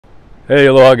Hey,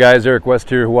 aloha guys, Eric West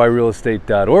here,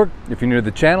 HawaiiRealEstate.org. If you're new to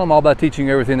the channel, I'm all about teaching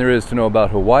you everything there is to know about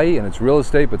Hawaii and its real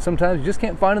estate, but sometimes you just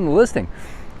can't find it in the listing.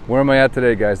 Where am I at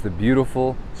today, guys? The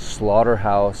beautiful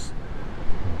Slaughterhouse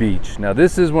Beach. Now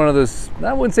this is one of those,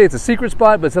 I wouldn't say it's a secret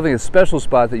spot, but it's definitely a special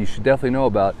spot that you should definitely know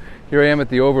about. Here I am at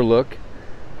the overlook.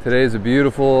 Today is a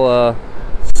beautiful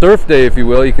surf day, if you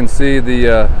will. You can see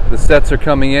the sets are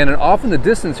coming in, and off in the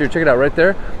distance here, check it out right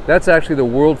there, that's actually the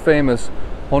world famous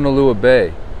Honolulu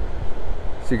Bay.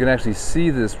 So you can actually see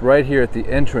this right here at the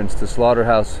entrance to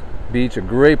Slaughterhouse Beach, a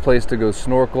great place to go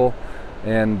snorkel,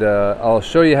 and I'll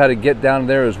show you how to get down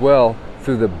there as well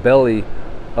through the belly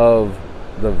of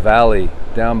the valley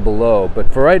down below.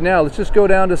 But for right now, let's just go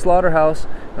down to Slaughterhouse.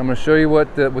 I'm going to show you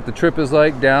what the trip is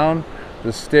like down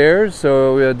the stairs.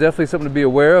 So definitely something to be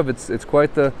aware of. It's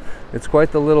quite the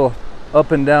little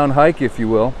up and down hike, if you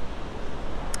will,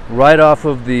 right off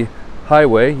of the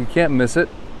highway. You can't miss it.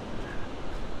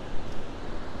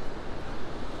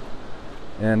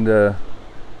 And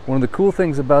one of the cool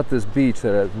things about this beach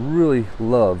that I really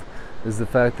love is the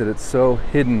fact that it's so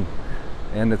hidden,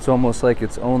 and it's almost like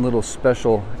its own little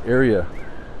special area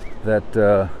that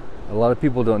a lot of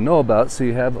people don't know about, so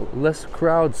you have less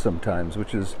crowds sometimes,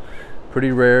 which is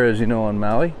pretty rare, as you know, on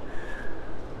Maui.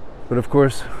 But of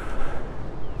course,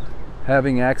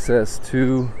 having access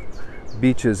to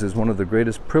beaches is one of the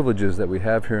greatest privileges that we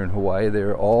have here in Hawaii. They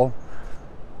are all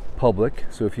public,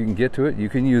 so if you can get to it, you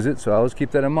can use it. So I always keep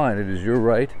that in mind. It is your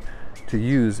right to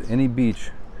use any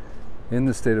beach in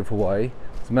the state of Hawaii.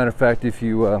 As a matter of fact, if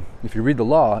you read the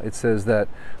law, it says that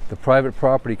the private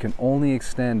property can only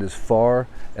extend as far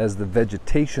as the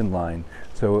vegetation line.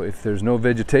 So if there's no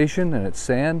vegetation and it's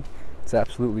sand, it's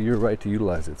absolutely your right to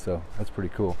utilize it. So that's pretty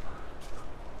cool.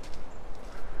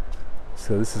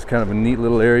 So this is kind of a neat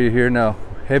little area here. Now,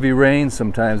 heavy rain,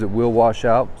 sometimes it will wash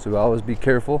out, so always be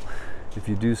careful. If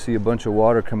you do see a bunch of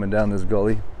water coming down this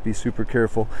gully, be super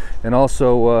careful. And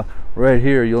also right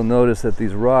here, you'll notice that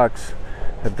these rocks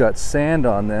have got sand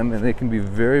on them, and they can be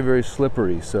very, very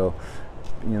slippery. So,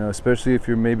 you know, especially if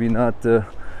you're maybe not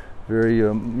very,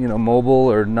 you know,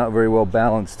 mobile or not very well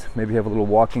balanced, maybe have a little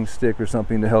walking stick or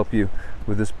something to help you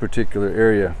with this particular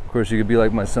area. Of course, you could be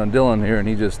like my son Dylan here, and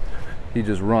he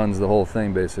just runs the whole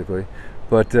thing basically.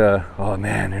 But oh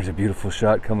man, there's a beautiful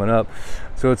shot coming up.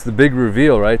 So it's the big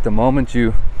reveal, right? The moment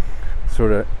you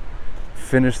sort of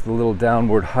finish the little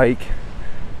downward hike,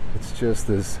 it's just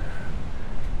this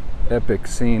epic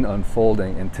scene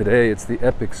unfolding. And today it's the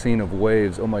epic scene of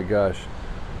waves. Oh my gosh,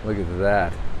 look at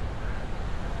that.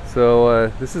 So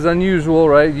this is unusual,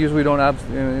 right? Usually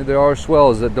there are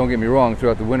swells, that don't get me wrong,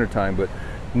 throughout the winter time, but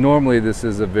normally this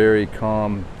is a very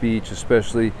calm beach,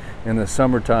 especially in the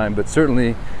summertime. But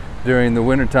certainly during the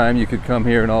winter time, you could come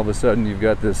here and all of a sudden you've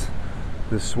got this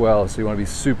swell. So you want to be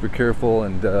super careful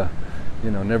and you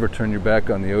know, never turn your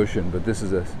back on the ocean. But this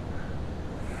is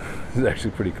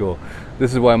actually pretty cool.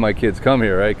 This is why my kids come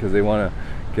here, right? Because they want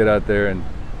to get out there and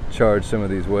charge some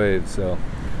of these waves. So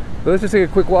let's just take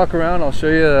a quick walk around. I'll show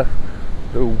you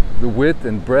the width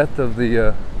and breadth of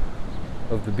the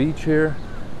beach here.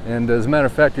 And as a matter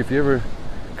of fact, if you ever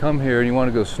come here and you want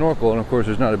to go snorkel, and of course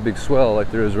there's not a big swell like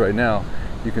there is right now,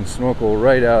 you can snorkel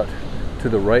right out to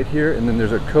the right here, and then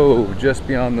there's a cove just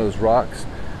beyond those rocks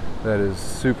that is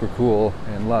super cool,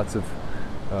 and lots of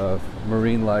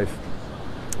marine life.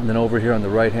 And then over here on the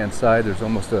right hand side, there's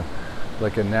almost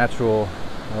like a natural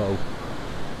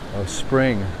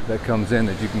spring that comes in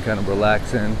that you can kind of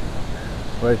relax in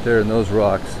right there in those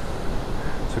rocks.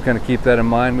 So kind of keep that in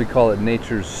mind. We call it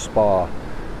nature's spa.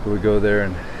 So we go there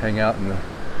and hang out in the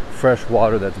fresh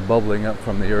water that's bubbling up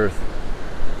from the earth.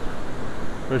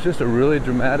 But it's just a really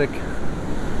dramatic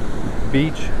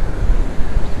beach.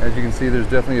 As you can see, there's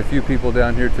definitely a few people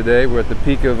down here today. We're at the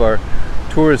peak of our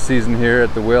tourist season here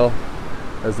at the whale,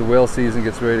 as the whale season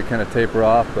gets ready to kind of taper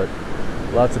off, but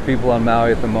lots of people on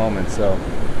Maui at the moment. So,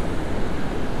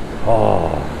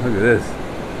 oh, look at this.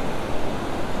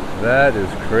 That is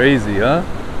crazy, huh?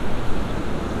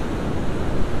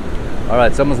 All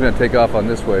right, someone's gonna take off on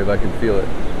this wave. I can feel it.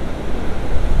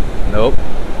 Nope,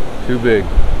 too big.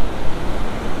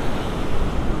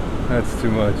 That's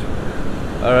too much.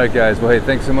 All right, guys. Well, hey,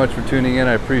 thanks so much for tuning in.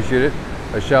 I appreciate it.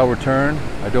 I shall return.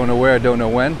 I don't know where, I don't know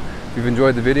when. If you've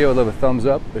enjoyed the video, I'd love a thumbs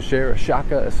up, a share, a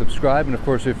shaka, a subscribe. And of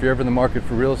course, if you're ever in the market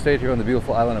for real estate here on the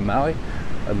beautiful island of Maui,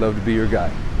 I'd love to be your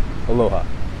guy. Aloha.